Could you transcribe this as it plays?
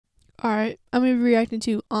Alright, I'm going to be reacting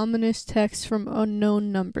to ominous texts from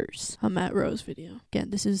unknown numbers on Matt Rose video. Again,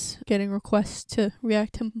 this is getting requests to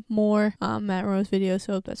react to more Matt Rose videos,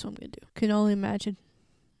 so that's what I'm going to do. Can only imagine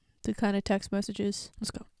the kind of text messages. Let's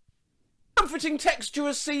go. Comforting text to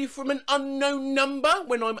receive from an unknown number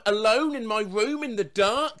when I'm alone in my room in the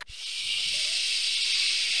dark.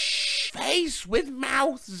 Face with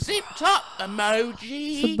mouth zipped up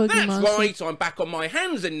emoji. That's monster. right, I'm back on my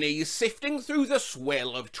hands and knees sifting through the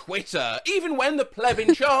swill of Twitter, even when the pleb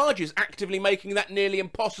in charge is actively making that nearly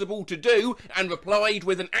impossible to do, and replied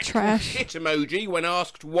with an actual shit emoji when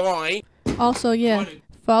asked why. Also, yeah,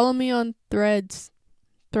 follow me on Threads.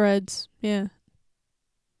 Threads, yeah.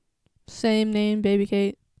 Same name, Baby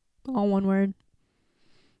Cate, all one word.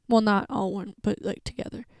 Well, not all one, but like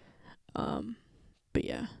together. But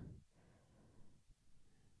yeah.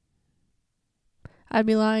 I'd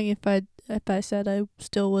be lying if I said I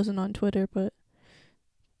still wasn't on Twitter, but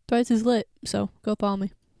Threads is lit, so go follow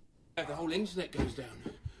me. The whole internet goes down.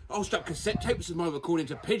 I'll strap cassette tapes of my recording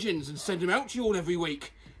to pigeons and send them out to you all every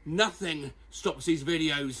week. Nothing stops these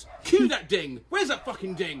videos. Cue that ding. Where's that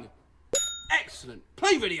fucking ding? Excellent.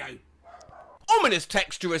 Play video. Ominous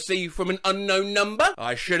text to receive from an unknown number.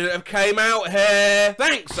 I shouldn't have came out here.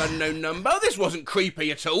 Thanks, unknown number. This wasn't creepy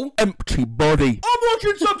at all. Empty body. I'm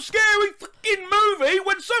watching some scary fucking movie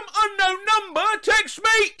when some unknown number texts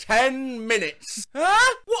me. 10 minutes.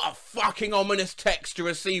 Huh? What a fucking ominous text to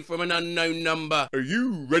receive from an unknown number. Are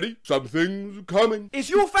you ready? Something's coming. Is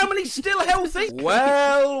your family still healthy?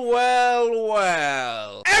 Well.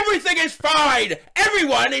 Everything is fine.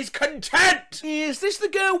 Everyone is content. Is this the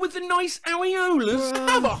girl with the nice areolas?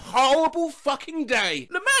 Have a horrible fucking day.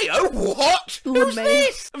 LeMayo? What? Who's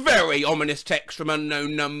this? Very ominous text from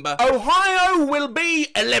unknown number. Ohio will be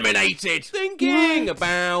eliminated. Thinking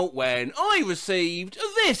about when I received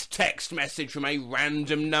this text message from a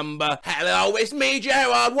random number. Hello, it's me,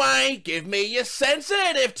 Gerard Way. Give me your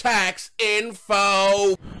sensitive tax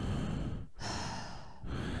info.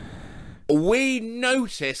 We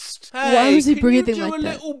noticed. Hey, why was he breathing can you do like a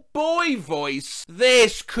that? Little boy voice?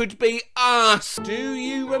 This could be us. Do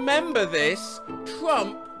you remember this?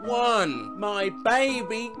 Trump won. My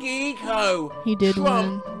baby Geeko. He did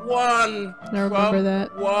Trump won. I remember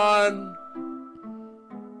that. Won.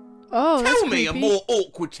 Oh, Tell me a more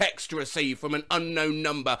awkward text to receive from an unknown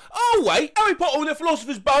number. Oh wait, Harry Potter and the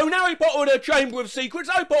Philosopher's Bone, Harry Potter and the Chamber of Secrets,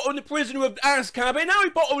 Harry Potter and the Prisoner of Azkaban,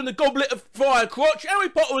 Harry Potter and the Goblet of Firecrotch, Harry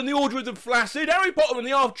Potter and the Order of the Flaccid, Harry Potter and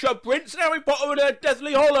the Half-Chub Prince, and Harry Potter and the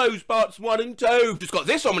Deathly Hollows Parts 1 and 2. Just got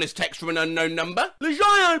this ominous text from an unknown number.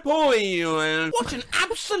 What an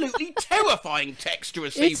absolutely terrifying text to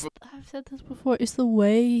receive. I've said this before. It's the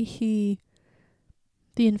way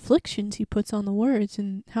the inflections he puts on the words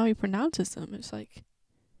and how he pronounces them. It's like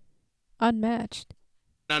unmatched.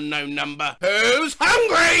 Unknown number. Who's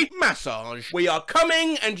hungry? Massage. We are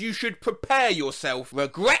coming and you should prepare yourself.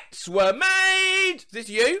 Regrets were made. Is this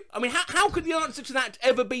you? I mean, how could the answer to that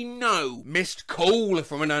ever be no? Missed call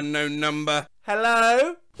from an unknown number.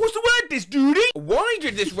 Hello? What's the word, this duty? Why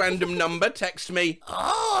did this random number text me?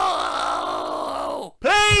 Oh!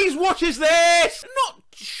 Please, what is this? Not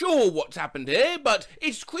sure what's happened here, but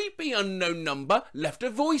its creepy unknown number left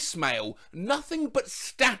a voicemail. Nothing but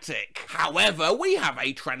static. However, we have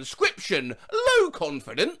a transcription. Low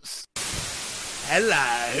confidence.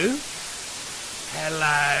 Hello?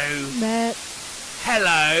 Hello? Matt.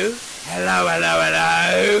 Hello?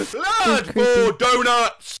 Hello? Blood for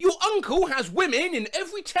donuts! Your uncle has women in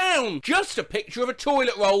every town. Just a picture of a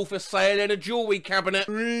toilet roll for sale in a jewellery cabinet.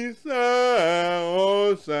 One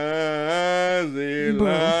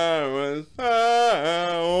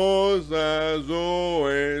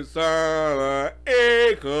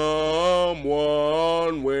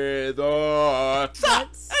with us.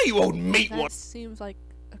 Hey, you old meat one. That seems like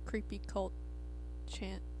a creepy cult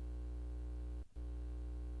chant.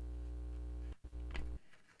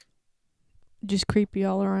 Just creepy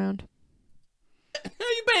all around. How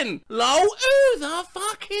you been? Lol, who the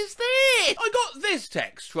fuck is this? I got this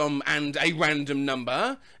text from a random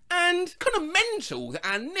number, and kind of mental that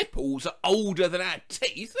our nipples are older than our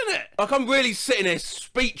teeth, isn't it? Like, I'm really sitting here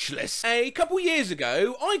speechless. A couple years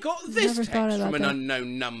ago, I got this text from an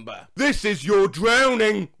unknown number. This is your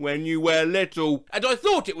drowning when you were little. And I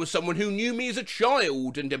thought it was someone who knew me as a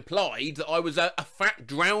child and implied that I was a fat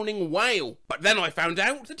drowning whale. But then I found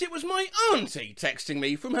out that it was my auntie texting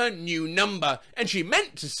me from her new number, and she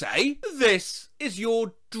meant to say, this is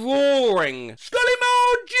your drawing.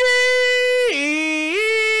 Skull-emoji!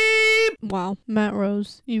 Wow, Matt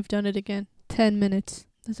Rose, you've done it again. 10 minutes.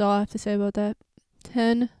 That's all I have to say about that.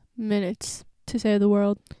 10 minutes to save the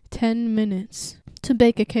world. 10 minutes to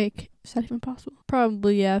bake a cake Is that even possible?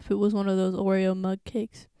 Probably, yeah, if it was one of those Oreo mug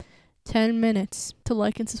cakes. 10 minutes to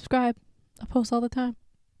like and subscribe. I post all the time.